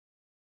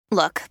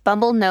Look,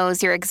 Bumble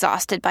knows you're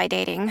exhausted by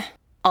dating.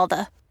 All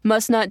the,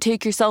 must not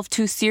take yourself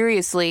too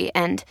seriously,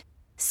 and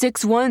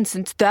 6'1"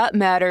 since that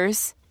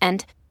matters.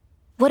 And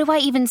what do I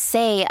even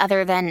say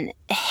other than,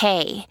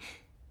 hey?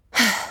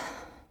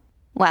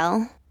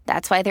 Well,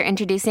 that's why they're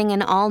introducing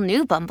an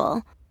all-new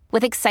Bumble,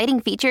 with exciting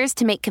features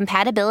to make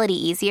compatibility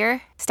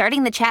easier,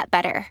 starting the chat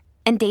better,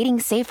 and dating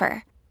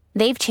safer.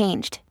 They've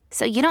changed,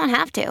 so you don't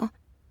have to.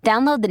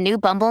 Download the new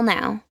Bumble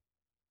now.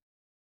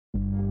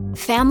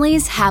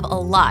 Families have a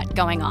lot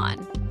going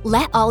on.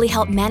 Let Ollie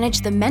help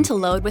manage the mental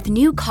load with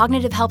new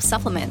cognitive help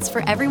supplements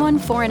for everyone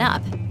 4 and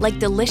up, like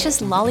delicious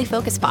Lolly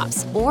Focus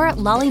Pops or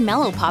Lolly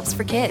Mellow Pops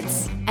for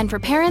kids. And for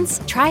parents,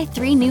 try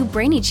 3 new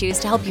Brainy Chews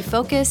to help you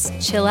focus,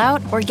 chill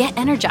out, or get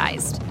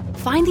energized.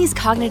 Find these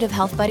cognitive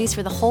health buddies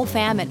for the whole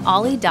fam at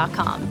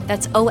ollie.com.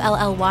 That's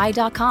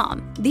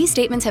OLLY.com. These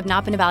statements have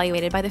not been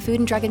evaluated by the Food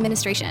and Drug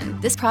Administration.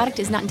 This product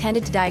is not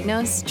intended to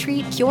diagnose,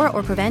 treat, cure,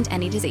 or prevent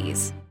any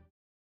disease.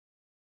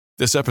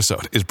 This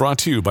episode is brought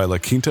to you by La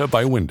Quinta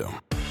by Wyndham.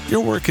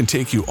 Your work can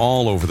take you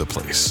all over the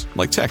place,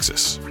 like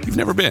Texas. You've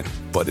never been,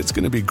 but it's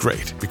going to be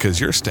great because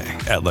you're staying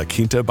at La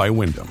Quinta by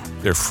Wyndham.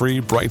 Their free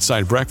Bright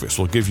Side breakfast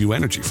will give you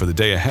energy for the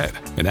day ahead.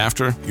 And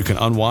after, you can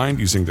unwind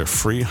using their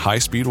free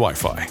high-speed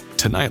Wi-Fi.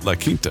 Tonight, La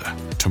Quinta.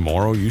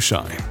 Tomorrow, you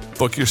shine.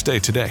 Book your stay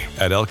today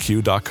at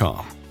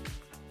LQ.com.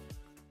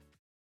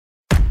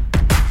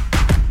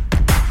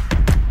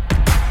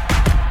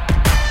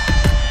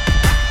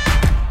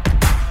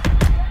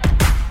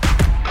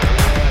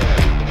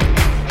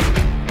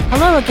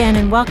 Hello again,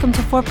 and welcome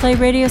to Foreplay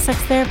Radio Sex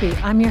Therapy.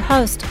 I'm your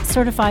host,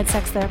 certified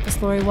sex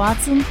therapist Lori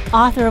Watson,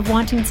 author of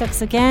Wanting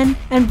Sex Again,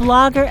 and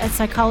blogger at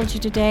Psychology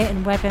Today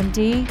and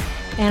WebMD.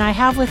 And I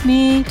have with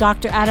me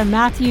Dr. Adam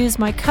Matthews,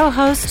 my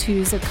co-host,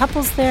 who's a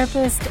couples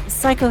therapist,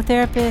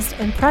 psychotherapist,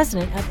 and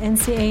president of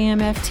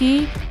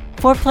NCAMFT.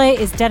 Foreplay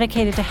is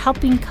dedicated to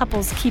helping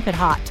couples keep it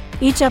hot.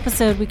 Each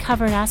episode, we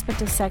cover an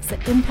aspect of sex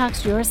that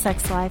impacts your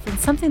sex life and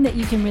something that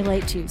you can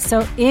relate to.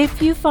 So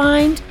if you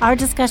find our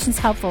discussions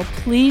helpful,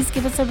 please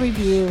give us a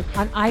review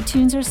on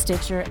iTunes or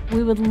Stitcher.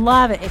 We would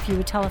love it if you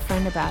would tell a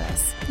friend about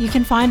us. You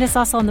can find us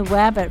also on the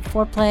web at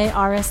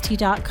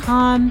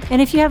foreplayrst.com.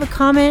 And if you have a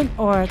comment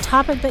or a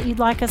topic that you'd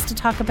like us to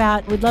talk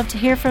about, we'd love to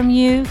hear from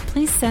you.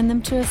 Please send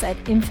them to us at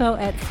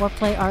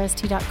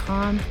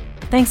info@foreplayrst.com.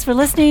 Thanks for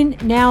listening.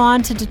 Now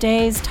on to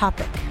today's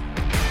topic.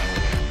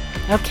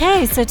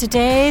 Okay, so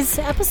today's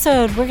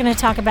episode, we're going to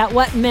talk about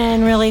what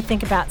men really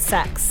think about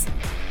sex.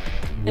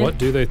 What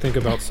do they think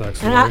about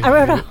sex? And I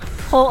wrote a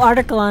whole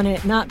article on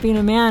it, not being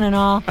a man and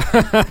all.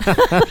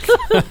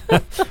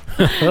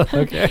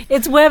 Okay.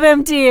 It's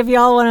WebMD if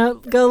y'all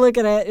want to go look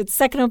at it. It's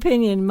Second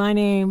Opinion, my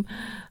name.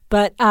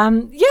 But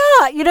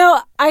yeah, you know,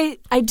 I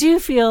do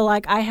feel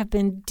like I have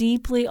been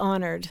deeply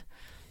honored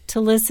to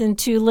listen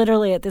to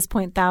literally at this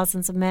point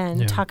thousands of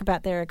men talk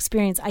about their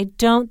experience. I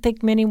don't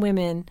think many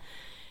women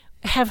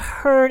have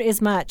heard as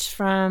much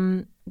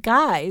from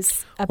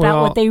guys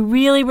about what they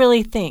really,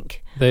 really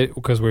think.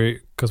 Because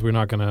we're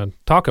not going to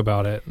talk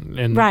about it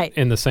in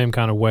the same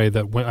kind of way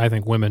that I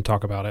think women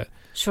talk about it.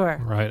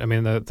 Sure. Right. I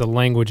mean, the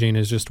languaging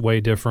is just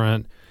way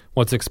different.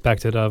 What's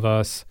expected of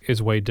us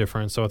is way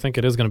different. So I think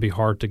it is going to be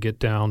hard to get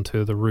down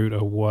to the root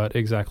of what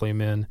exactly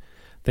men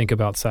think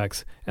about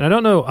sex. And I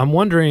don't know, I'm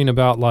wondering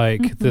about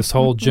like this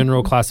whole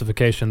general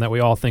classification that we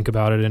all think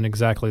about it in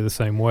exactly the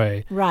same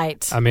way.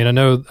 Right. I mean,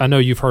 I know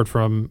you've heard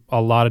from a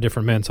lot of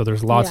different men, so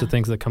there's lots of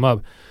things that come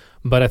up.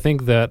 But I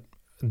think that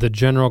the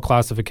general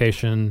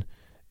classification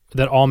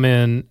that all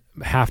men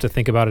have to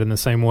think about it in the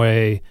same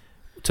way,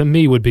 to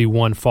me, would be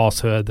one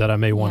falsehood that I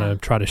may want to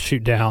try to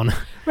shoot down.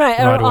 Right.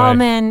 Right or away. all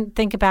men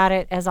think about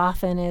it as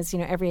often as,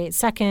 every 8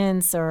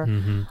 seconds, or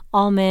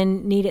all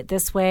men need it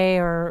this way,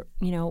 or,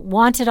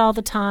 want it all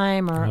the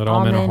time, or that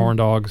all men are horn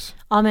dogs.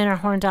 All men are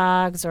horn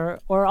dogs, or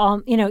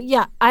all,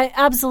 I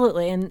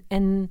absolutely.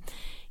 And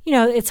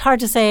it's hard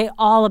to say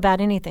all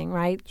about anything,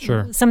 right?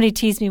 Sure. Somebody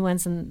teased me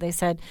once and they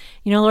said,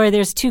 Lori,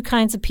 there's 2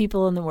 kinds of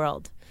people in the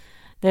world.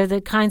 They're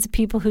the kinds of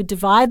people who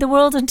divide the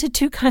world into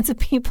 2 kinds of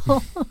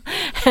people,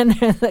 and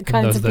they're the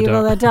kinds of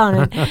people that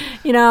don't.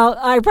 And,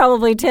 I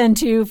probably tend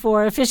to,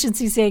 for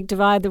efficiency's sake,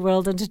 divide the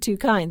world into 2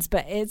 kinds,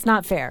 but it's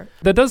not fair.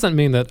 That doesn't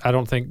mean that I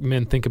don't think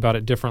men think about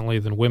it differently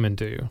than women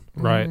do,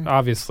 right?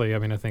 Obviously, I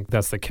mean, I think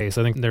that's the case.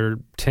 I think there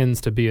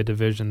tends to be a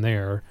division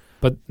there,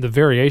 but the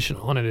variation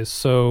on it is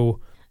so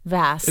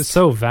vast. It's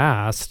so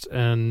vast,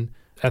 and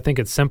I think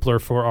it's simpler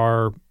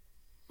for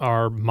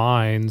our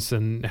minds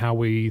and how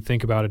we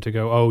think about it to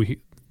go,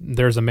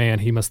 there's a man,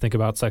 he must think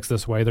about sex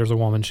this way. There's a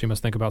woman, she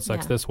must think about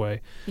sex this way.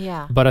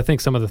 Yeah. But I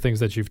think some of the things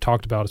that you've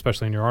talked about,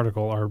 especially in your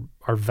article,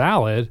 are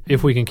valid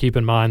if we can keep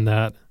in mind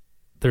that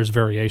there's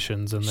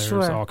variations and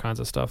there's all kinds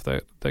of stuff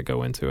that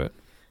go into it.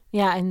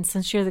 Yeah, and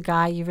since you're the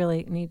guy, you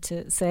really need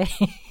to say.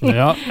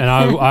 Yeah, and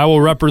I will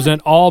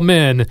represent all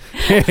men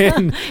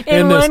in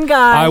this. One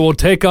guy. I will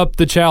take up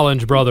the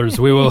challenge,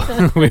 brothers. We will.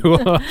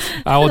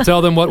 I will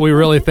tell them what we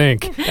really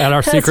think at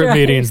our secret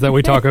meetings that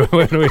we talk about.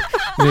 When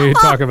we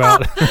talk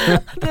about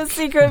the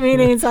secret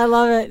meetings. I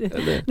love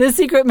it. The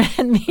secret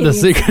man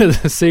meetings.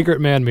 The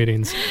secret man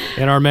meetings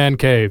in our man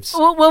caves.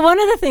 Well, one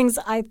of the things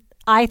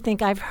I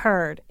think I've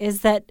heard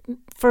is that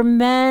for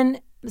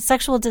men,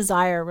 sexual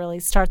desire really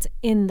starts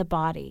in the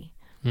body.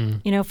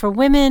 For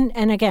women,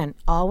 and again,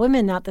 all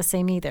women not the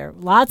same either.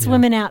 Lots of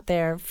women out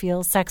there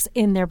feel sex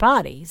in their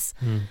bodies.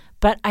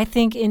 But I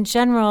think in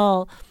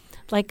general,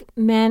 like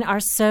men are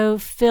so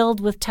filled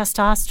with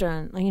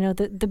testosterone.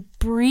 The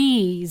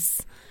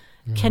breeze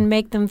can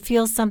make them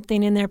feel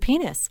something in their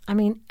penis. I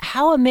mean,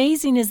 how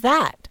amazing is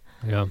that?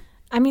 Yeah.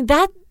 I mean,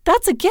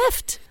 that's a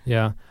gift.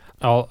 Yeah.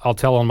 I'll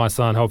tell on my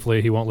son.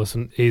 Hopefully he won't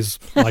listen. He's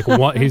like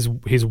one, he's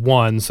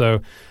one,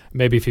 so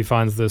maybe if he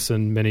finds this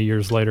and many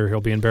years later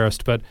he'll be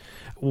embarrassed. But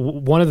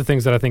one of the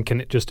things that I think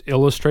can just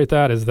illustrate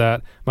that is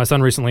that my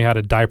son recently had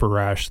a diaper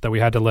rash that we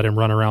had to let him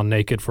run around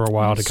naked for a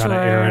while to kind of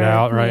air it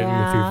out, right? Yeah.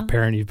 And if you're a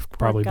parent, you've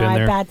probably been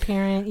there. Bad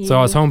parent. So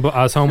I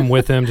was home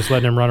with him, just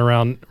letting him run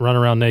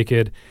around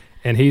naked,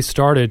 and he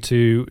started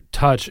to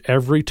touch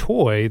every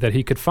toy that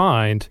he could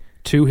find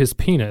to his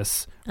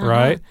penis.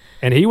 Right?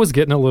 And he was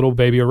getting a little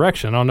baby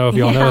erection. I don't know if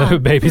y'all know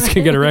that babies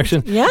can get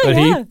erection.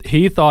 But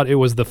he thought it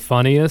was the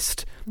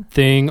funniest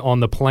thing on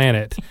the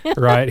planet,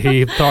 right?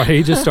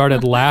 He just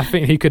started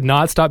laughing. He could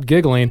not stop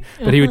giggling,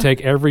 but he would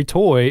take every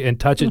toy and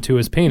touch it to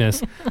his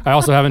penis. I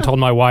also haven't told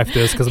my wife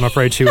this because I'm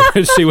afraid she would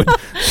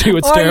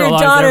sterilize or your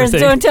daughters, everything.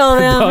 Don't tell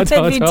them.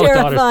 They'd be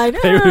terrified.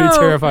 They would be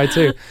terrified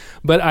too.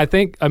 But I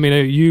think,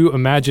 you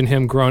imagine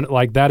him grown,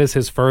 like that is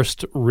his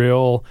first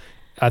real,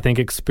 I think,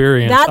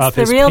 experience of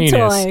his penis. That's the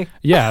real toy.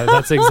 Yeah,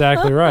 that's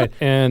exactly right.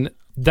 And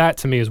that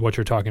to me is what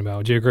you're talking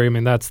about. Do you agree? I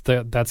mean, that's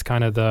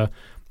kind of the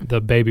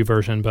baby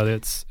version, but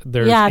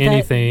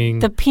anything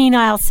the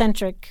penile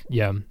centric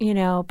yeah.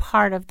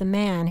 Part of the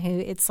man who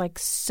it's like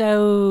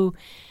so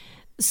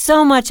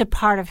much a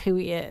part of who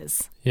he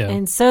is. Yeah.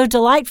 And so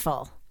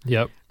delightful.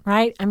 Yep.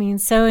 Right? I mean,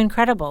 so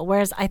incredible.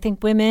 Whereas I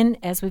think women,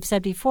 as we've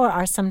said before,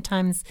 are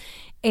sometimes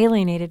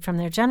alienated from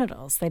their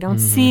genitals. They don't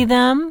see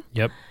them.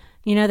 Yep.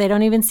 They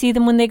don't even see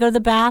them when they go to the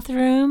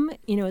bathroom.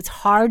 It's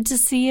hard to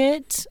see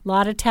it. A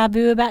lot of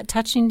taboo about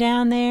touching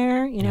down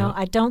there.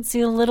 I don't see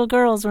the little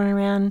girls running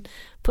around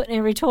putting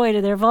every toy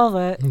to their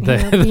vulva,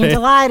 being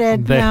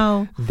delighted.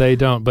 No. They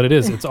don't, but it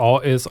is. It's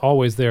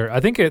always there. I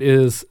think it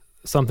is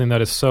something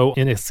that is so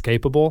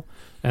inescapable,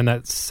 and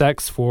that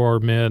sex for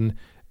men,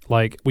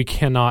 like, we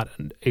cannot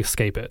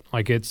escape it.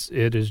 Like, it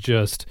is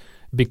just,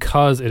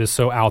 because it is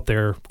so out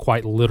there,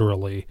 quite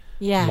literally.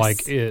 Yes.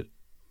 Like,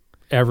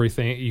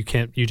 everything,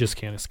 you just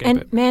can't escape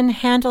it. And men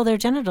handle their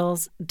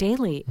genitals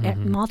daily,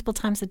 multiple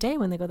times a day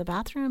when they go to the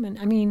bathroom. And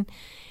I mean,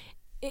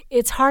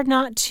 it's hard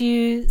not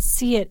to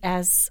see it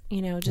as,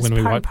 just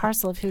part and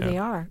parcel of who they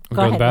are. We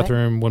go to the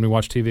bathroom when we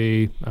watch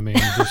TV. I mean,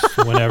 just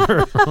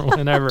whenever.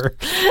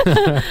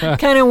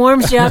 Kind of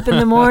warms you up in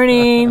the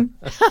morning.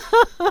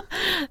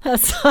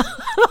 That's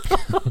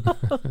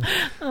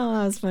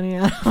funny.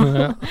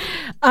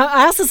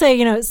 I also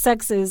say,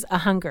 sex is a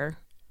hunger,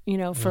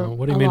 for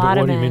what do you mean?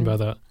 What do you mean by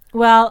that?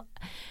 Well,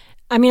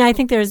 I mean, I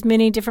think there's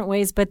many different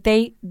ways, but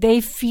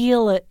they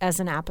feel it as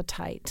an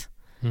appetite.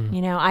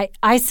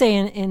 I say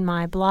in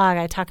my blog,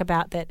 I talk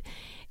about that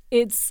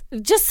it's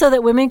just so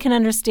that women can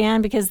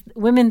understand, because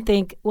women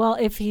think, well,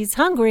 if he's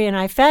hungry and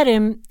I fed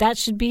him, that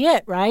should be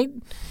it, right?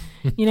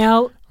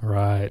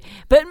 Right.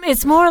 But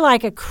it's more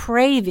like a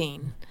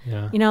craving,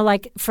 yeah.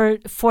 Like for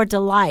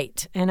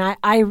delight. And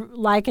I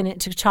liken it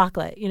to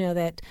chocolate,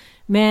 that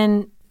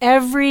men,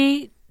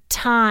 every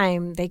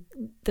time the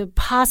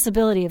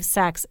possibility of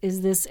sex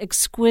is this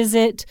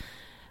exquisite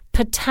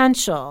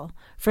potential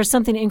for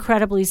something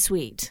incredibly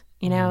sweet.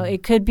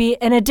 It could be,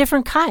 and a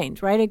different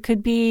kind, right? It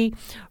could be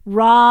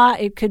raw,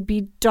 it could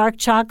be dark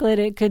chocolate,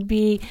 it could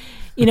be,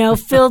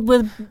 filled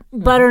with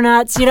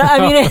butternuts.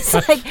 It's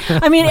like,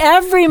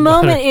 every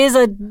moment is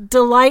a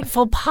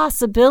delightful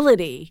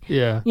possibility.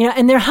 Yeah.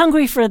 And they're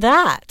hungry for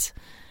that.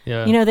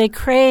 Yeah. They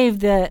crave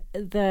the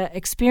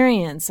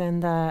experience,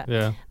 and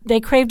they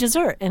crave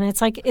dessert. And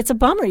it's like, it's a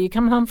bummer. You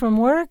come home from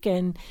work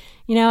and,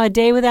 a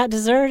day without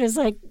dessert is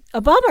like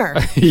a bummer.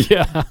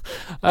 Yeah.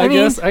 I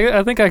guess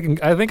I think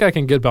I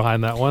can get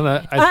behind that one.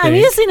 I'm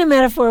using a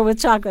metaphor with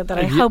chocolate that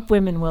I hope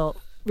women will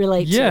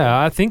relate to. Yeah,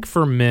 I think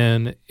for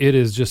men, it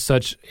is just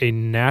such a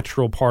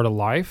natural part of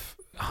life.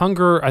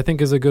 Hunger, I think,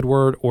 is a good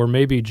word, or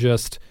maybe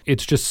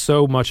it's just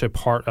so much a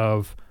part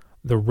of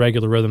the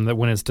regular rhythm that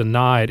when it's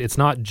denied, it's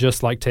not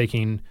just like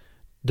taking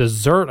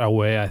dessert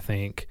away. I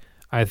think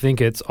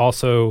it's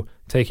also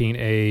taking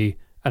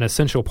an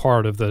essential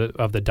part of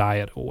the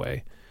diet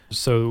away.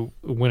 So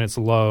when it's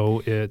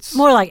low, it's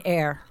more like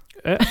air.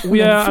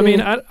 Yeah, I mean,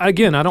 I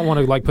don't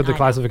want to put the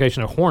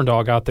classification of horn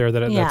dog out there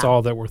that's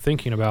all that we're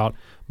thinking about.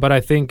 But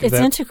I think it's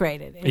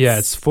integrated.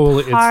 It's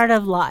fully part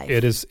of life.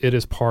 It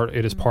is part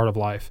of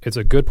life. It's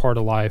a good part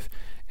of life.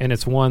 And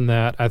it's one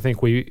that I think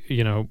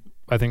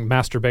I think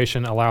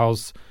masturbation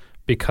allows,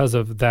 because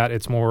of that,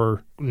 it's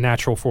more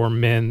natural for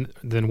men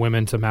than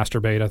women to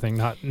masturbate. I think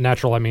not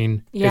natural, I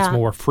mean, it's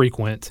more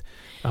frequent.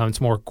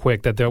 It's more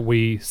quick that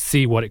we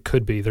see what it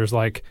could be. There's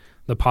like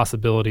the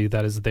possibility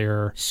that is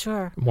there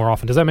more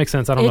often. Does that make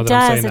sense? I don't know that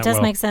I'm saying that well. It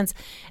does make sense.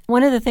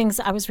 One of the things,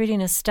 I was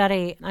reading a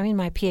study, I'm in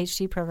my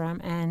PhD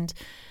program, and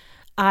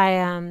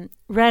I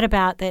read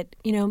about that,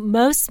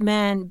 most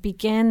men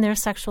begin their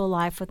sexual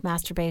life with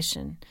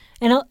masturbation.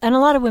 And a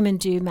lot of women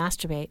do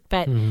masturbate,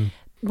 but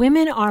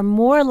women are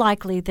more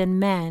likely than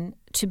men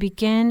to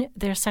begin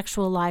their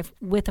sexual life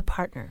with a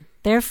partner.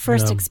 Their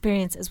first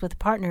experience is with a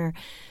partner.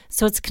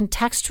 So it's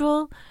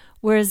contextual,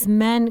 whereas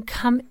men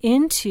come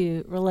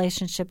into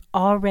relationship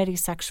already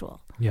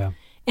sexual. Yeah.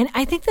 And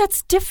I think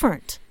that's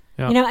different.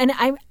 Yeah. And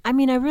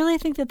I really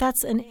think that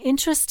that's an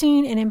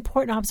interesting and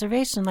important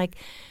observation. Like,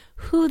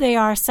 who they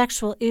are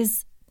sexual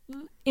is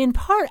in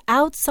part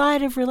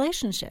outside of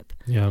relationship.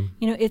 Yeah.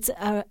 It's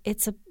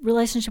a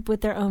relationship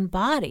with their own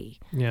body.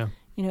 Yeah.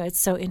 It's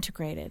so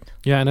integrated.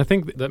 Yeah, and I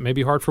think that may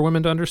be hard for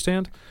women to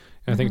understand.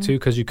 And I think, too,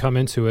 because you come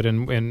into it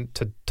and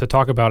to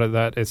talk about it,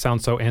 that it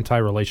sounds so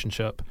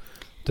anti-relationship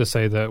to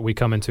say that we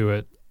come into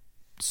it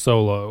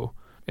solo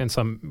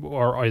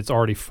or it's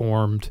already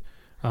formed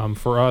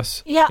for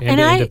us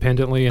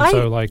independently. And I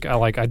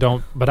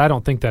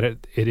don't think that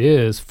it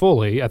is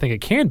fully. I think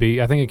it can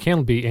be. I think it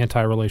can be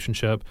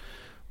anti-relationship,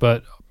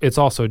 but it's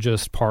also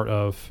just part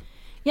of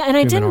and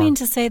I didn't mean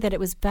to say that it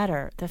was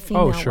better, the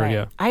female way. Oh, sure,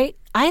 yeah.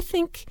 I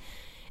think...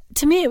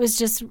 To me, it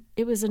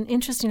was an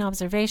interesting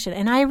observation.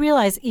 And I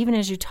realize even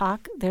as you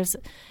talk,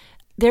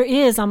 there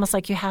is almost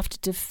like you have to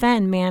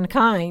defend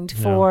mankind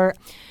for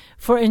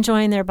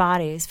enjoying their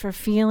bodies, for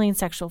feeling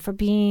sexual, for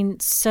being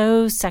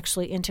so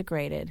sexually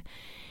integrated.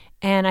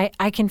 And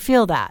I can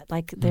feel that.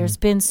 Like there's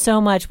been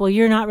so much, well,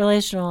 you're not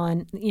relational.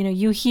 And,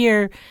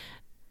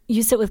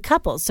 you sit with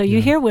couples. So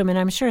you hear women,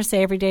 I'm sure,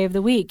 say every day of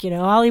the week,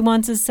 all he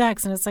wants is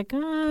sex. And it's like,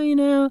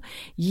 I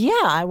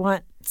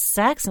want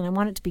sex and I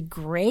want it to be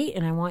great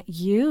and I want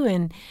you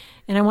and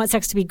I want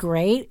sex to be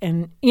great.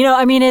 And,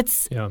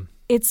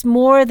 it's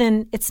more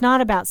than, it's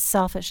not about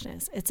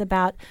selfishness. It's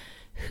about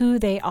who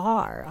they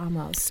are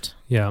almost.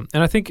 Yeah.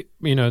 And I think,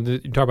 you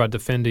talk about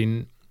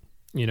defending,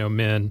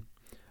 men.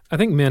 I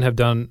think men have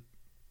done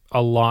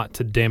a lot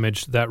to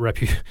damage that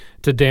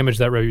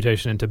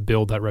reputation and to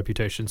build that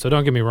reputation. So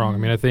don't get me wrong. I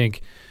mean, I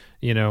think,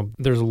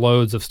 there's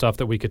loads of stuff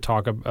that we could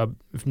talk about,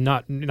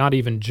 not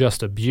even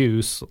just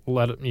abuse,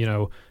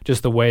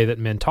 just the way that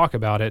men talk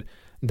about it,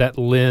 that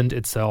lend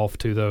itself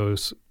to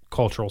those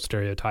cultural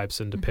stereotypes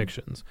and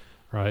depictions,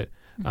 right?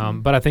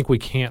 But I think we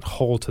can't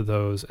hold to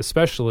those,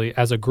 especially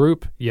as a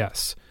group,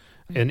 yes.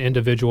 In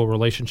individual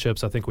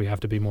relationships, I think we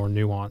have to be more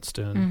nuanced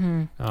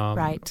and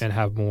and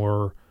have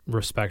more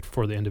respect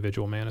for the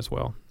individual man as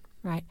well.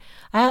 Right.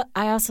 I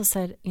also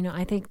said,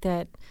 I think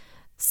that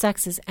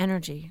sex is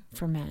energy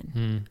for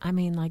men. I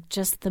mean, like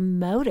just the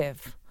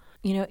motive.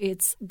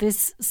 It's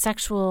this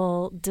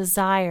sexual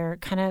desire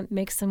kind of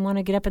makes them want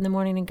to get up in the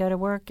morning and go to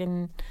work.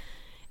 And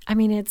I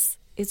mean,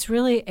 it's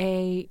really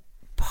a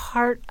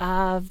part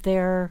of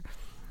their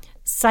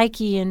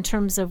psyche in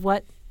terms of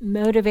what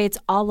motivates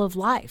all of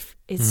life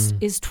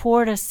is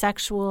toward a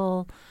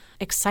sexual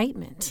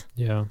excitement.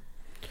 Yeah.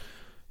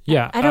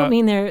 Yeah, I don't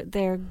mean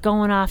they're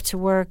going off to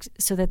work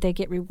so that they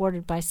get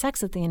rewarded by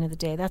sex at the end of the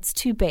day. That's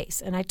too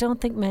base, and I don't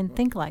think men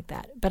think like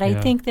that. But I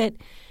think that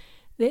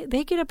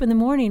they get up in the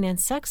morning and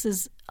sex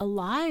is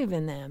alive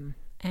in them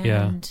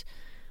and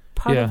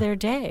part of their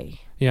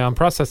day. Yeah, I'm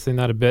processing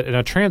that a bit, and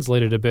I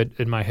translated a bit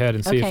in my head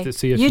and see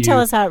if you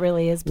tell us how it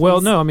really is. Please. Well,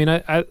 no, I mean,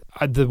 I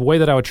the way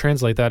that I would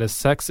translate that is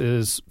sex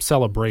is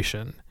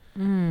celebration.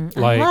 I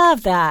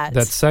love that.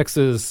 That sex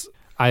is.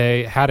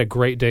 I had a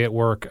great day at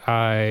work.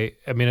 I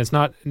mean, it's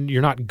not,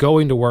 you're not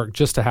going to work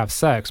just to have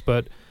sex,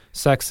 but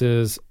sex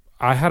is,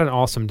 I had an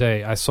awesome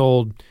day. I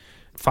sold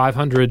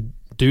 500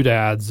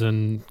 doodads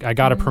and I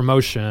got a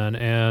promotion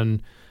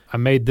and I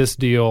made this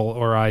deal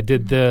or I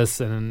did this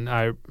and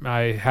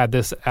I had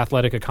this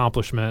athletic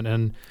accomplishment.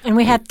 And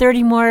we had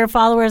 30 more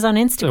followers on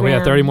Instagram. We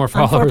had 30 more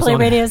followers on 4Play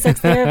Radio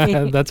Sex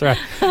Therapy. That's right.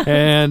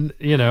 And,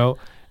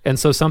 and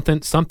so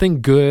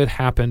something good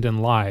happened in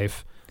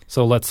life.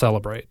 So let's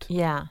celebrate.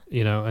 Yeah.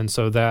 And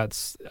so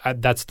that's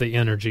the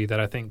energy that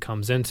I think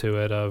comes into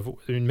it. Of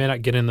you may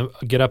not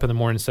get up in the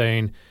morning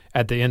saying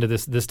at the end of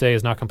this day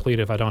is not complete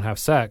if I don't have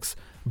sex,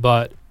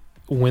 but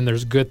when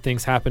there's good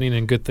things happening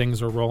and good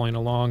things are rolling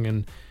along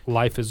and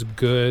life is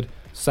good,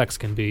 sex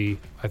can be,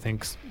 I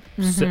think,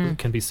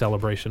 can be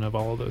celebration of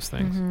all of those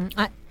things.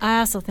 I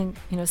also think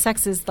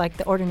sex is like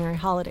the ordinary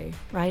holiday,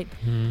 right?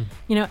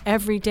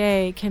 Every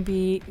day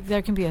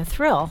there can be a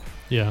thrill.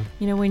 Yeah.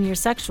 When you're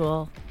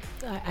sexual.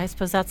 I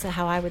suppose that's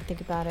how I would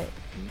think about it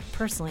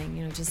personally.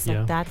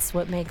 That's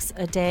what makes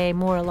a day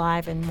more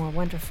alive and more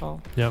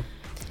wonderful. Yep,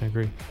 I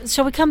agree.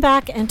 Shall we come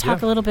back and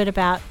talk a little bit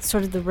about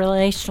sort of the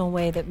relational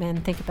way that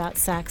men think about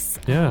sex?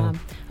 Yeah.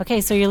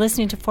 Okay, so you're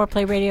listening to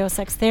 4Play Radio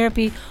Sex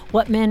Therapy,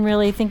 what men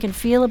really think and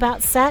feel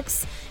about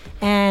sex.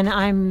 And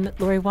I'm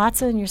Lori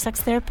Watson, your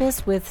sex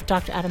therapist, with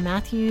Dr. Adam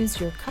Matthews,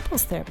 your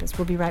couples therapist.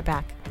 We'll be right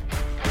back.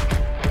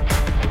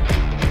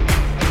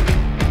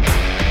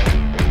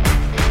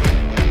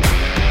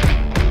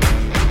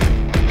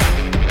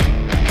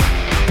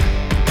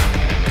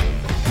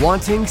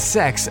 Wanting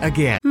sex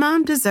again.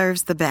 Mom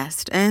deserves the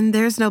best, and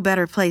there's no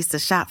better place to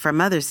shop for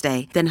Mother's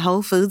Day than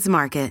Whole Foods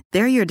Market.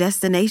 They're your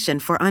destination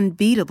for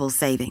unbeatable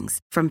savings,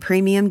 from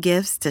premium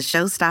gifts to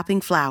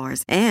show-stopping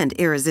flowers and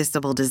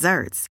irresistible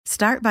desserts.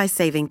 Start by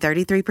saving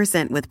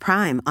 33% with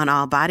Prime on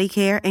all body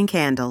care and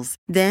candles.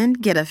 Then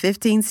get a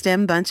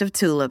 15-stem bunch of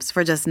tulips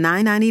for just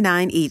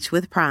 $9.99 each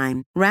with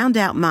Prime. Round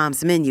out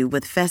Mom's menu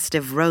with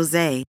festive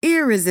rosé,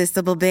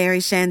 irresistible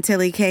berry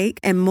chantilly cake,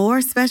 and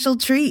more special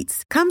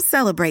treats. Come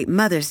celebrate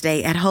Mother's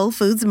Day at Whole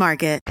Foods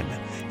Market.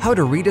 How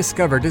to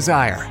rediscover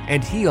desire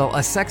and heal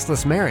a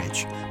sexless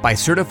marriage by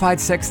certified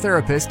sex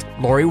therapist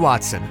Lori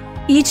Watson.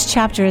 Each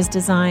chapter is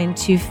designed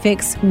to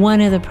fix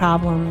one of the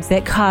problems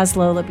that cause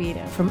low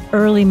libido, from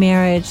early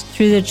marriage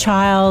through the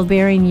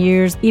childbearing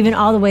years, even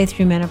all the way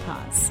through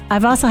menopause.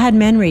 I've also had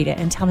men read it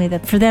and tell me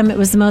that for them it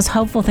was the most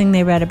hopeful thing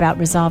they read about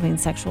resolving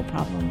sexual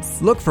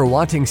problems. Look for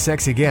Wanting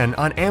Sex Again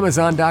on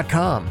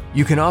Amazon.com.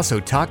 You can also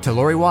talk to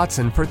Lori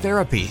Watson for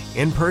therapy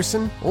in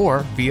person or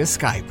via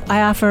Skype.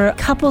 I offer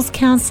couples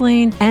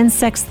counseling and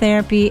sex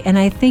therapy, and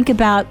I think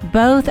about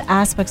both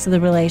aspects of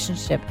the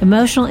relationship,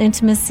 emotional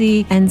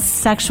intimacy and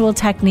sexual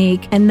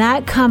technique, and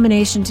that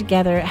combination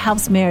together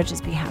helps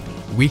marriages be happy.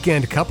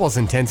 Weekend couples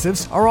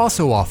intensives are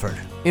also offered.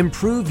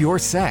 Improve your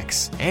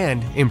sex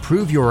and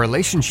improve your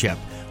relationship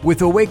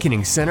with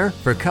Awakening Center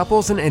for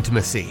Couples and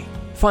Intimacy.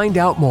 Find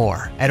out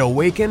more at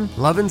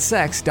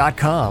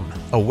awakenloveandsex.com.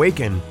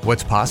 Awaken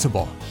what's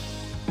possible.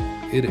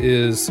 It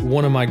is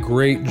one of my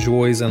great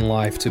joys in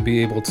life to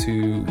be able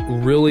to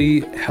really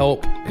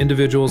help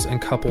individuals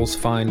and couples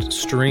find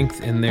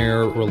strength in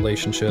their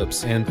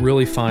relationships and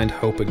really find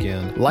hope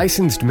again.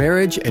 Licensed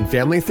marriage and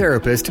family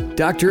therapist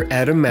Dr.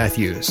 Adam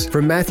Matthews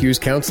from Matthews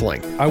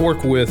Counseling. I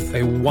work with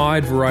a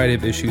wide variety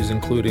of issues,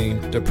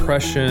 including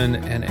depression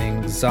and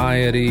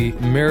anxiety,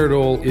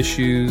 marital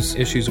issues,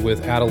 issues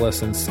with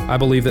adolescence. I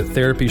believe that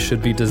therapy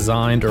should be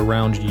designed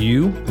around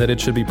you, that it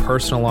should be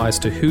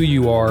personalized to who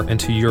you are and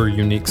to your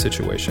unique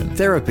situation.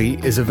 Therapy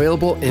is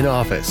available in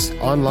office,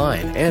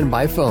 online, and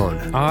by phone.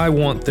 I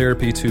want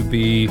therapy to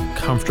be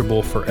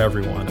comfortable for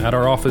everyone. At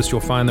our office,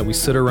 you'll find that we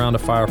sit around a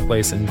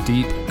fireplace in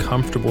deep,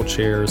 comfortable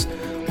chairs,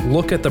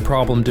 look at the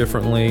problem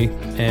differently,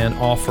 and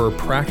offer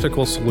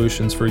practical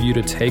solutions for you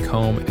to take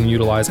home and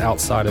utilize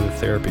outside of the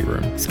therapy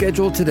room.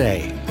 Schedule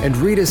today and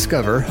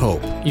rediscover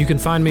hope. You can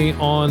find me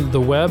on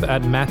the web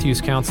at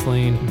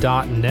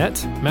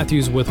matthewscounseling.net,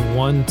 Matthews with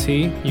one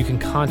T. You can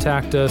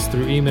contact us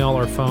through email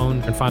or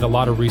phone and find a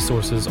lot of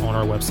resources on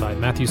our website,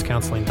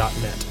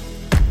 matthewscounseling.net.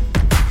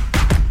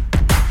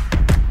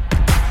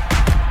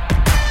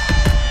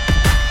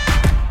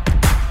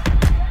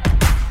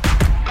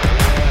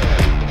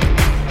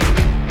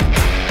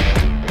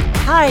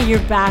 Hi, you're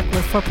back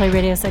with Foreplay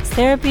Radio Sex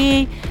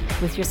Therapy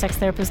with your sex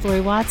therapist,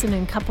 Lori Watson,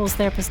 and couples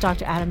therapist,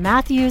 Dr. Adam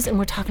Matthews. And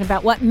we're talking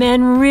about what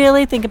men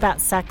really think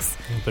about sex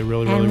What they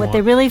really, and what want.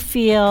 they really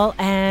feel.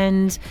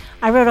 And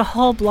I wrote a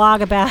whole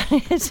blog about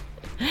it.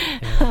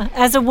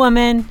 As a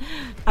woman,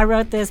 I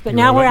wrote this, but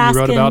now we're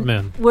asking. You wrote about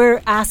men.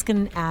 We're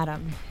asking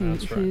Adam,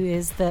 who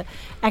is the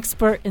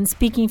expert in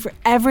speaking for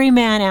every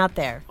man out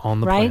there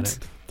On the right? planet.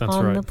 That's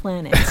on right. the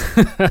planet.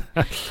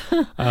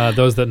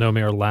 Those that know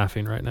me are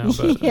laughing right now,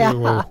 but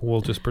Yeah.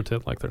 we'll just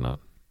pretend like they're not.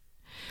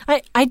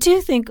 I do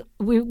think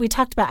we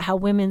talked about how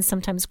women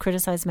sometimes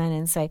criticize men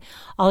and say,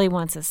 all he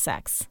wants is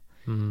sex.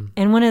 Mm-hmm.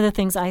 And one of the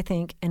things I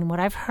think, and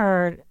what I've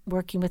heard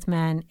working with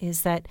men,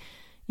 is that,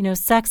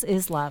 sex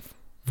is love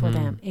for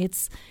them.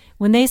 It's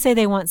when they say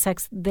they want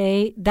sex,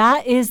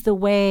 that is the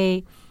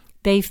way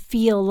they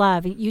feel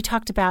love. You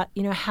talked about,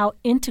 how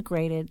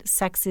integrated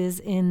sex is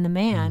in the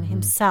man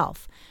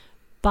himself.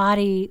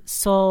 Body,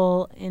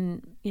 soul,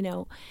 and,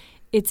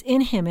 it's in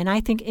him. And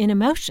I think in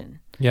emotion.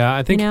 Yeah,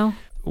 I think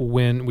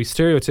when we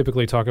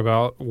stereotypically talk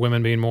about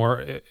women being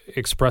more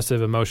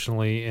expressive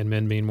emotionally and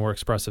men being more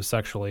expressive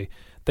sexually,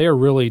 they are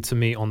really, to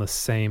me, on the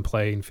same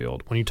playing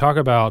field. When you talk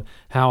about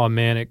how a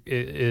man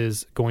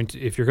is going to,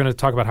 if you're going to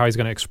talk about how he's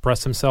going to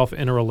express himself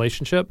in a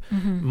relationship,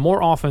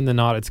 more often than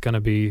not, it's going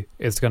to be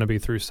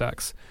through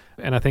sex.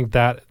 And I think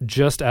that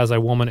just as a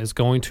woman is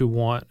going to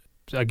want,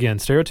 again,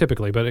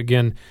 stereotypically, but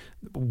again,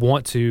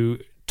 want to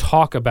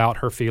talk about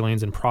her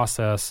feelings and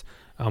process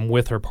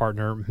with her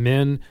partner,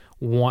 men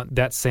want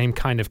that same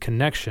kind of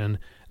connection.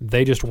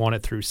 They just want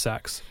it through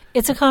sex.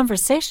 It's a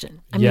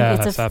conversation. I mean,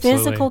 it's a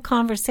physical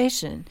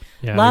conversation.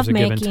 Yeah,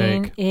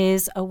 Lovemaking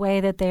is a way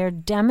that they're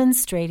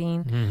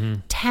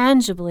demonstrating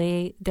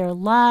tangibly their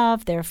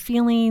love, their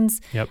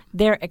feelings,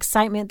 their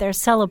excitement, their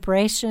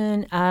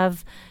celebration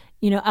of,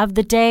 of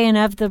the day and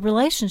of the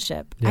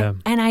relationship. Yeah.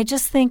 And I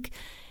just think,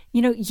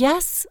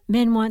 yes,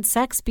 men want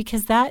sex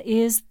because that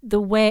is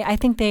the way. I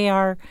think they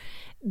are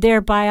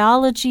their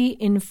biology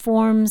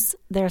informs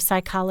their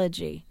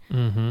psychology.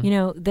 Mm-hmm. You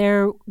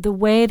know, the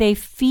way they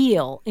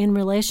feel in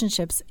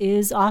relationships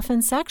is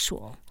often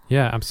sexual.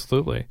 Yeah,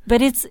 absolutely.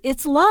 But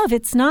it's love.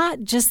 It's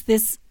not just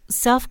this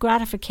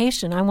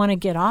self-gratification. I want to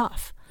get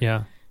off.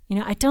 Yeah. You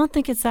know, I don't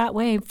think it's that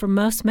way for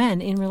most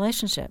men in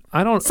relationship.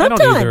 I don't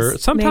Sometimes either.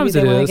 Sometimes maybe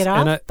it they wanna is. get off,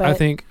 And I but-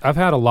 think I've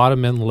had a lot of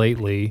men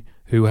lately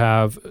who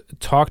have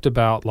talked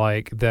about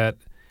like that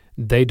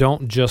they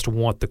don't just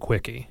want the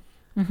quickie.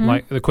 Mm-hmm.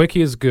 Like the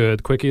quickie is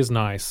good, quickie is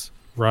nice,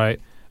 right?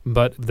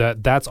 But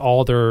that's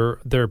all their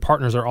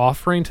partners are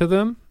offering to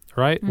them,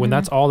 right? Mm-hmm. When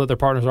that's all that their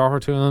partners are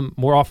offering to them,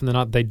 more often than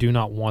not, they do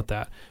not want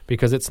that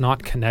because it's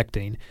not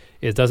connecting.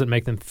 It doesn't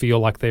make them feel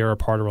like they are a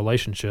part of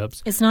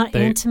relationships. It's not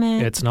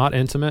intimate. It's not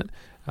intimate.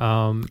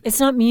 It's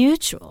not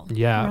mutual.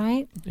 Yeah.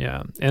 Right?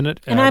 Yeah. And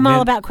I'm all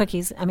about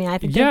quickies. I mean, I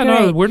think they're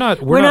no, great. we're not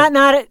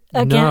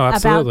again No, about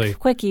absolutely.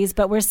 quickies,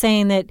 but we're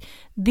saying that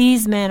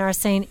these men are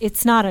saying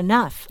it's not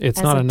enough. It's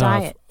as not a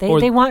enough. diet.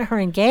 Or They want her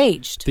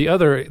engaged. The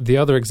other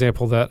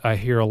example that I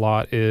hear a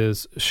lot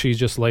is she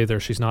just lay there.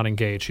 She's not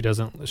engaged. She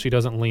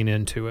doesn't lean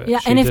into it. Yeah,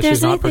 and if there's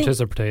she's not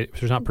anything-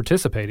 she's not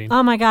participating.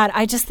 Oh my God!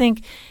 I just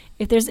think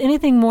if there's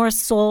anything more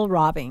soul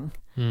robbing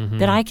Mm-hmm.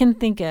 that I can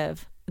think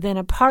of than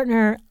a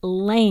partner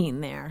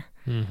laying there,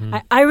 Mm-hmm.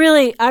 I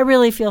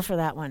really feel for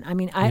that one. I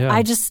mean, Yeah.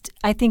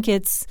 I think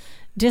it's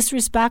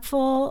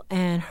disrespectful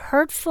and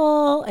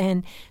hurtful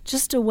and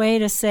just a way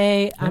to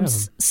say I'm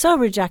so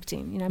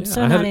rejecting. You know, I'm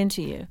so not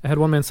into you. I had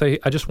one man say,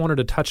 "I just want her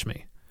to touch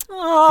me."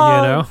 Oh,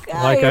 You know,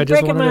 God, like you're I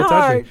just breaking wanted my to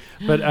touch heart.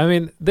 me. But I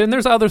mean, then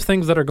there's other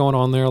things that are going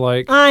on there.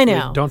 Like I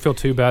know. don't feel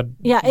too bad.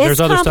 Yeah, it's there's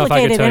other complicated, stuff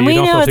I could tell and you. we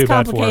Don't know feel it's too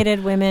bad for.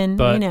 complicated, women.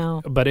 But we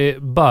know.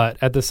 but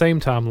at the same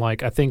time,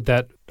 like I think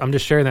that I'm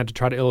just sharing that to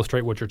try to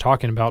illustrate what you're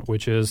talking about,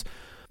 which is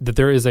that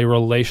there is a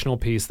relational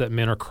piece that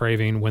men are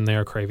craving when they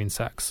are craving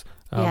sex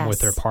with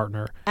their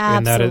partner,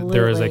 and that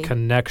there is a Absolutely.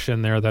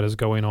 connection there that is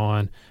going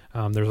on.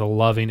 There's a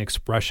loving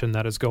expression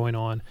that is going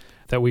on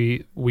that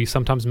we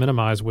sometimes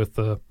minimize with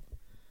the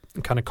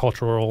kind of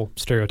cultural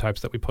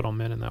stereotypes that we put on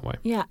men in that way.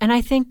 Yeah, and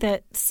I think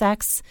that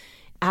sex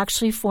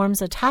actually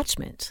forms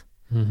attachment.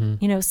 Mm-hmm.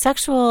 You know,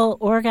 sexual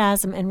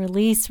orgasm and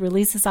releases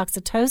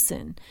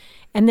oxytocin.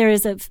 And there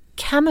is a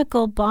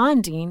chemical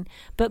bonding,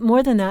 but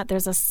more than that,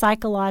 there's a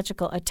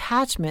psychological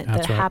attachment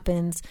That's that right.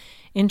 happens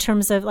in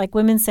terms of, like,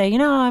 women say, you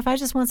know, if I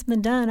just want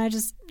something done, I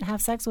just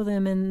have sex with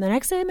him. And the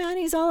next day, man,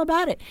 he's all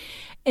about it.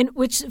 And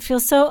which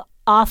feels so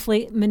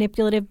awfully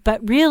manipulative.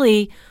 But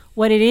really,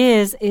 what it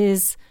is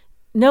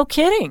no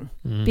kidding,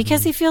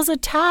 because he feels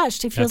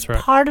attached. He feels That's right.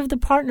 part of the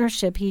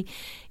partnership. He,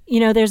 you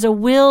know, there's a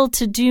will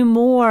to do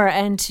more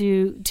and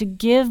to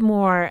give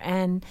more,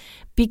 and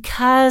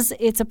because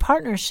it's a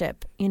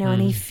partnership, you know,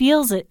 and he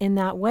feels it in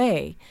that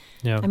way.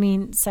 Yeah. I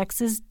mean, sex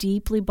is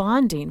deeply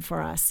bonding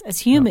for us as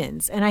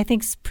humans, and I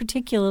think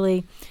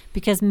particularly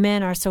because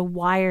men are so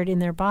wired in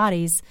their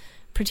bodies,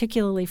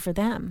 particularly for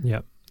them.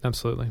 Yeah,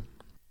 absolutely.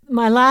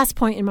 My last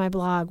point in my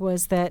blog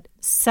was that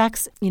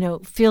sex, you know,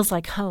 feels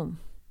like home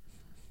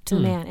to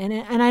the man,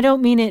 and I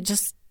don't mean it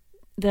just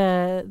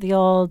the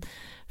old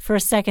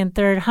first, second,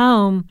 third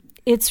home.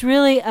 It's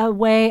really a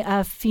way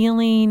of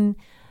feeling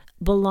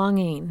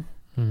belonging,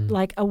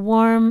 like a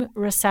warm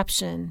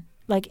reception,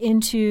 like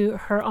into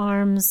her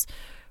arms,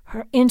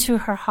 into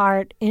her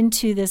heart,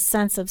 into this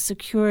sense of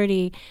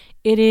security.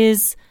 It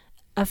is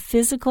a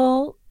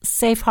physical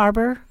safe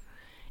harbor,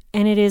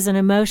 and it is an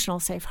emotional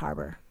safe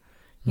harbor.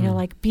 You know,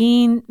 like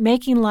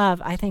making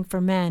love, I think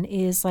for men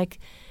is like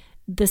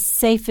the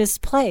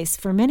safest place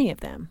for many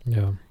of them.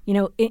 Yeah. You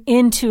know,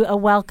 into a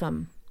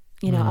welcome,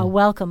 you know, a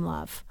welcome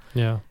love,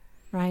 Yeah.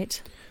 right?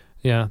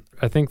 Yeah.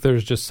 I think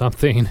there's just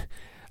something,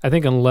 I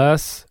think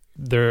unless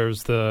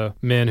there's the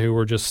men who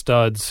were just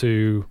studs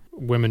who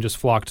women just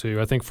flock to,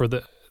 I think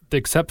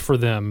except for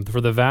them, for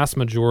the vast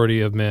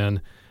majority of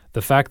men,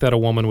 the fact that a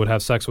woman would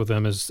have sex with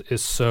them is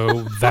so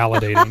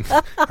validating,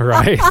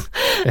 right?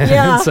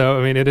 Yeah. And so,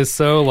 I mean, it is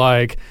so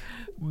like,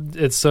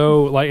 it's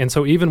so like, and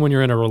so even when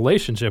you're in a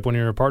relationship, when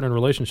you're in a partner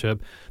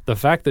relationship, the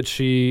fact that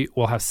she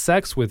will have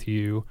sex with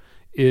you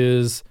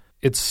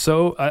it's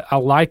so, I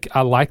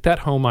like that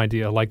home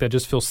idea. Like that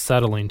just feels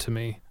settling to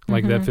me.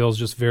 Like that feels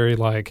just very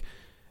like,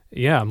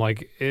 yeah, I'm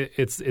like,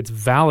 it's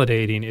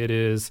validating. It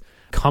is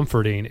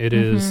comforting. It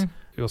is,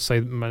 you'll say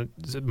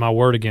my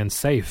word again,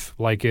 safe.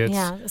 Like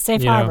it's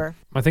safe harbor.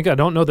 I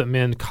don't know that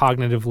men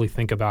cognitively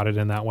think about it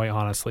in that way,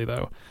 honestly,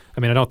 though. I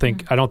mean, I don't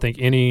think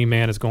any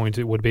man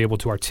would be able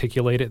to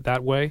articulate it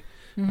that way.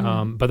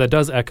 But that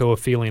does echo a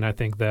feeling, I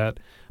think, that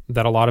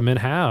a lot of men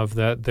have,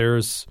 that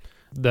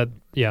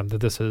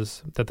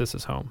this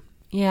is home.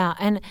 Yeah,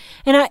 and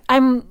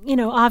I'm, you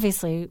know,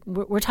 obviously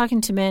we're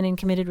talking to men in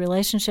committed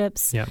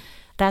relationships. Yeah.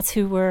 That's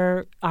who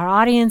our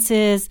audience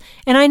is.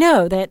 And I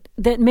know that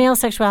male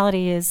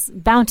sexuality is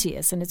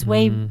bounteous, and it's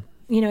way,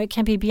 you know, it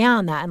can be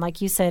beyond that. And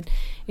like you said,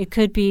 it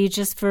could be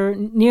just for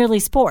nearly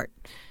sport.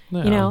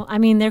 Yeah. You know, I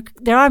mean,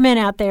 there are men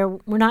out there,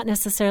 we're not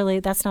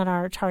necessarily, that's not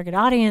our target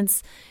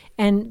audience.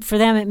 And for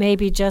them, it may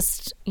be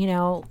just, you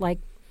know, like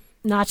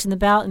notching the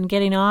belt and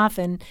getting off,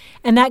 and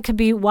that could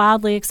be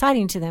wildly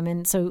exciting to them.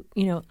 And so,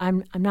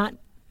 I'm not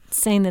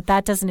saying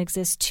that doesn't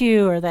exist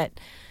too,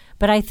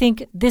 but I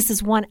think this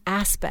is one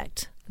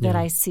aspect that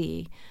I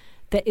see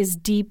that is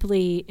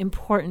deeply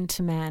important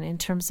to men in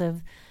terms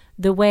of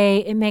the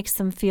way it makes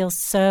them feel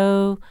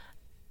so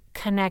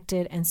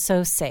connected and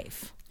so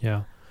safe.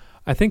 Yeah.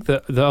 I think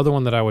the other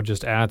one that I would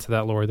just add to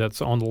that, Lori, that's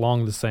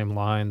along the same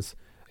lines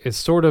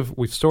is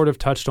we've sort of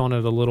touched on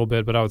it a little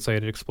bit, but I would say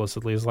it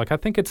explicitly, is like I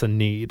think it's a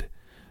need.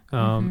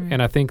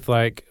 And I think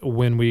like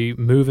when we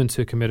move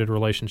into committed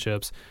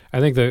relationships, I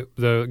think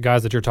the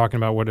guys that you're talking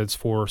about, whether it's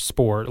for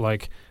sport,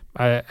 like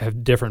I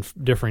have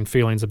differing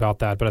feelings about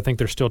that, but I think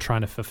they're still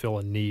trying to fulfill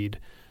a need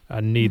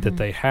that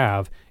they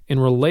have. In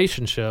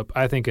relationship,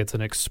 I think it's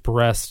an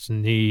expressed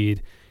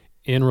need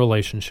in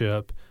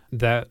relationship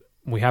that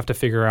we have to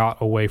figure out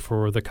a way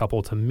for the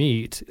couple to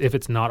meet if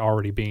it's not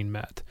already being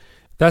met.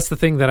 That's the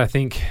thing that I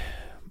think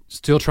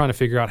still trying to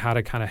figure out how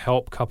to kind of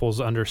help couples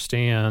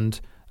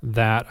understand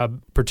that,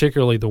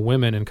 particularly the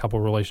women in couple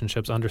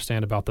relationships,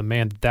 understand about the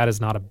man that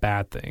is not a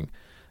bad thing,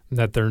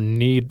 that their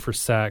need for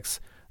sex,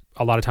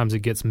 a lot of times it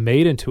gets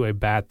made into a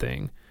bad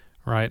thing,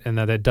 right? And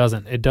that it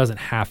doesn't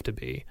have to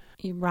be.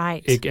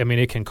 Right.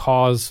 It can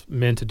cause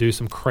men to do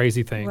some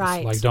crazy things.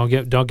 Right. Like don't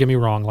get me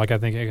wrong. Like I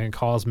think it can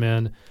cause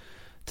men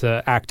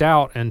to act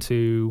out and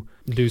to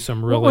do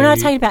some really. We're not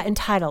talking about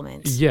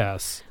entitlement.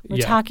 Yes. We're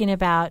talking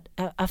about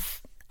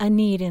a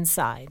need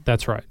inside.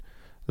 That's right.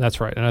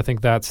 And I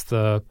think that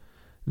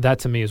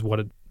to me is one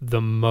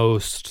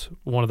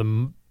of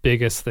the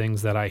biggest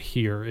things that I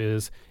hear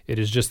is it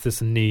is just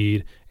this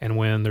need, and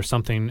when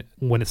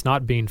it's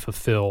not being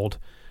fulfilled,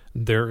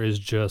 there's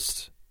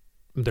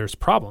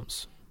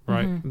problems,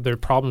 right? Mm-hmm. Their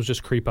problems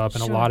just creep up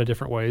in a lot of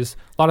different ways.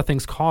 A lot of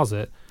things cause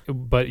it,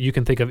 but you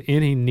can think of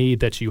any need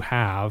that you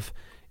have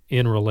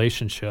in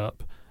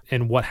relationship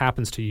and what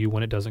happens to you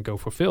when it doesn't go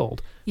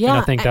fulfilled. Yeah, and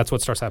I think that's what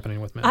starts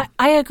happening with men.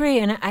 I agree,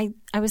 and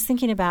I was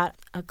thinking about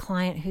a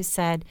client who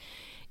said,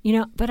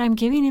 but I'm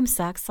giving him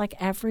sex like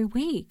every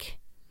week.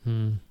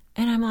 And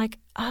I'm like,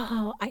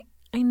 oh,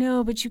 I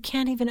know, but you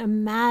can't even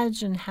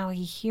imagine how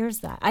he hears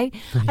that. I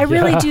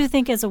really do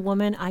think as a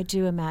woman, I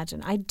do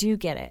imagine. I do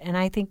get it. And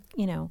I think,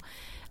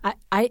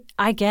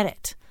 I get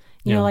it.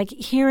 You know, like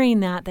hearing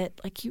that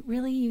like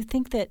you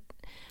think that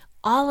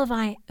all of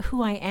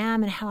who I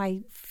am and how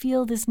I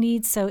feel this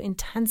need so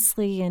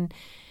intensely and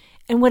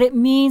what it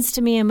means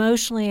to me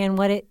emotionally and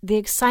the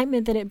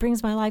excitement that it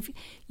brings my life,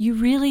 you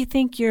really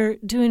think you're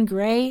doing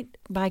great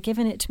by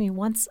giving it to me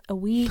once a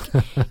week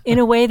in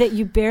a way that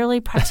you barely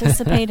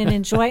participate and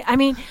enjoy.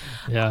 I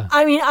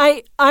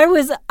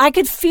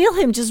could feel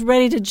him just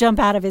ready to jump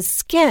out of his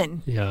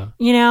skin. Yeah.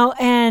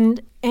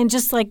 And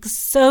just like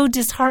so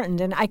disheartened.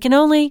 And I can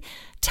only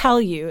tell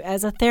you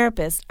as a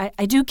therapist,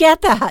 I do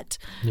get that.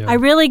 Yeah. I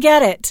really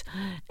get it.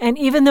 And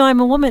even though I'm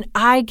a woman,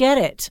 I get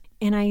it.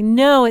 And I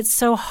know it's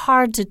so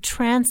hard to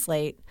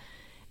translate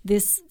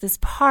this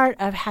part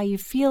of how you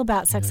feel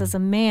about sex as a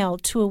male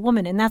to a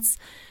woman. And that's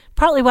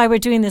partly why we're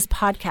doing this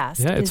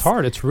podcast. Yeah, it's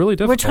hard. It's really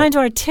difficult. We're trying to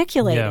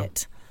articulate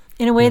it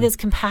in a way that's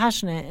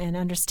compassionate and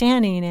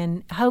understanding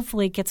and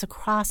hopefully gets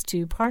across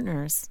to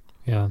partners.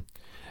 Yeah.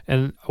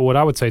 And what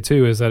I would say,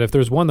 too, is that if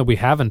there's one that we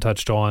haven't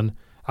touched on,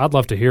 I'd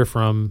love to hear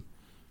from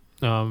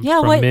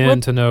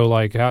men to know,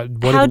 like,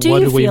 what did we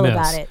miss? Feel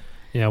about it?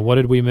 Yeah, what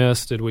did we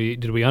miss? Did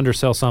we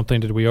undersell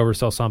something? Did we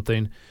oversell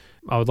something?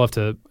 I would love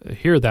to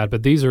hear that.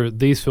 But these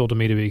feel to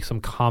me to be some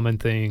common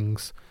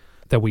things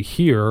that we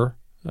hear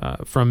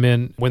from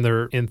men when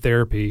they're in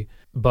therapy.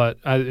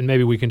 But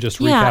maybe we can just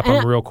recap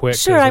them real quick.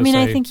 Sure. I mean,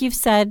 I think you've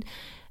said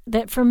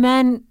that for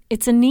men,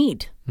 it's a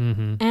need.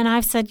 Mm-hmm. And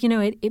I've said,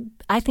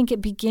 I think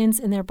it begins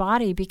in their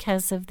body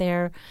because of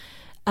their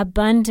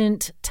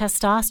abundant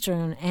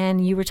testosterone.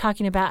 And you were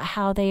talking about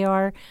how they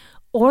are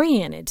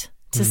oriented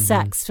to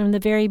sex from the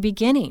very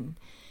beginning.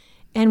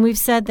 And we've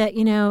said that,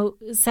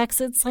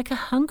 sex, it's like a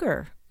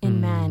hunger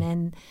in men,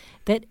 and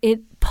that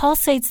it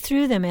pulsates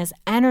through them as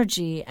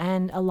energy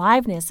and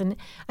aliveness. And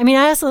I mean,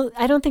 I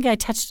don't think I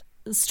touched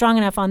strong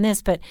enough on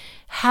this, but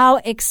how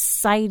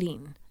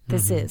exciting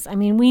this is. I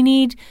mean, we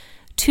need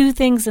two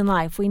things in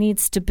life. We need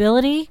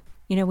stability.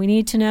 We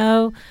need to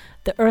know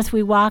the earth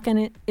we walk on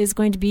it is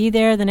going to be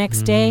there the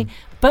next day.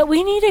 But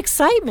we need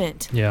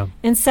excitement. Yeah.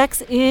 And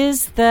sex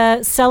is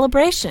the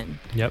celebration,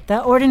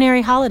 the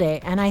ordinary holiday.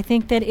 And I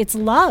think that it's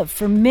love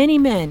for many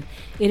men.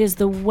 It is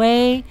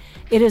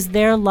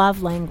their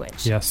love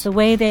language. Yes. The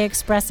way they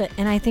express it.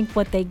 And I think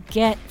what they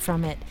get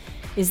from it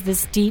is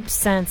this deep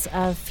sense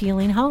of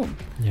feeling home.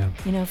 Yeah.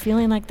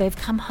 Feeling like they've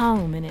come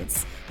home and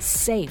it's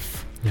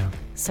safe. Yeah.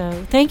 So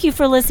thank you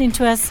for listening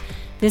to us.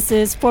 This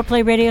is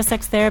Foreplay Radio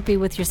Sex Therapy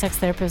with your sex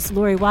therapist,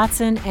 Lori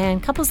Watson,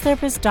 and couples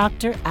therapist,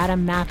 Dr.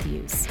 Adam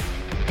Matthews.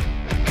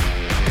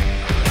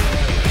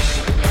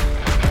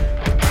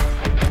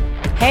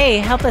 Hey,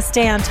 help us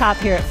stay on top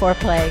here at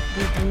Foreplay.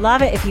 We'd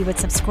love it if you would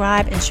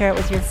subscribe and share it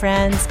with your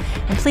friends.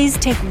 And please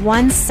take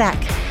 1 sec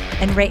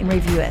and rate and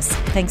review us.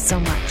 Thanks so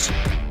much.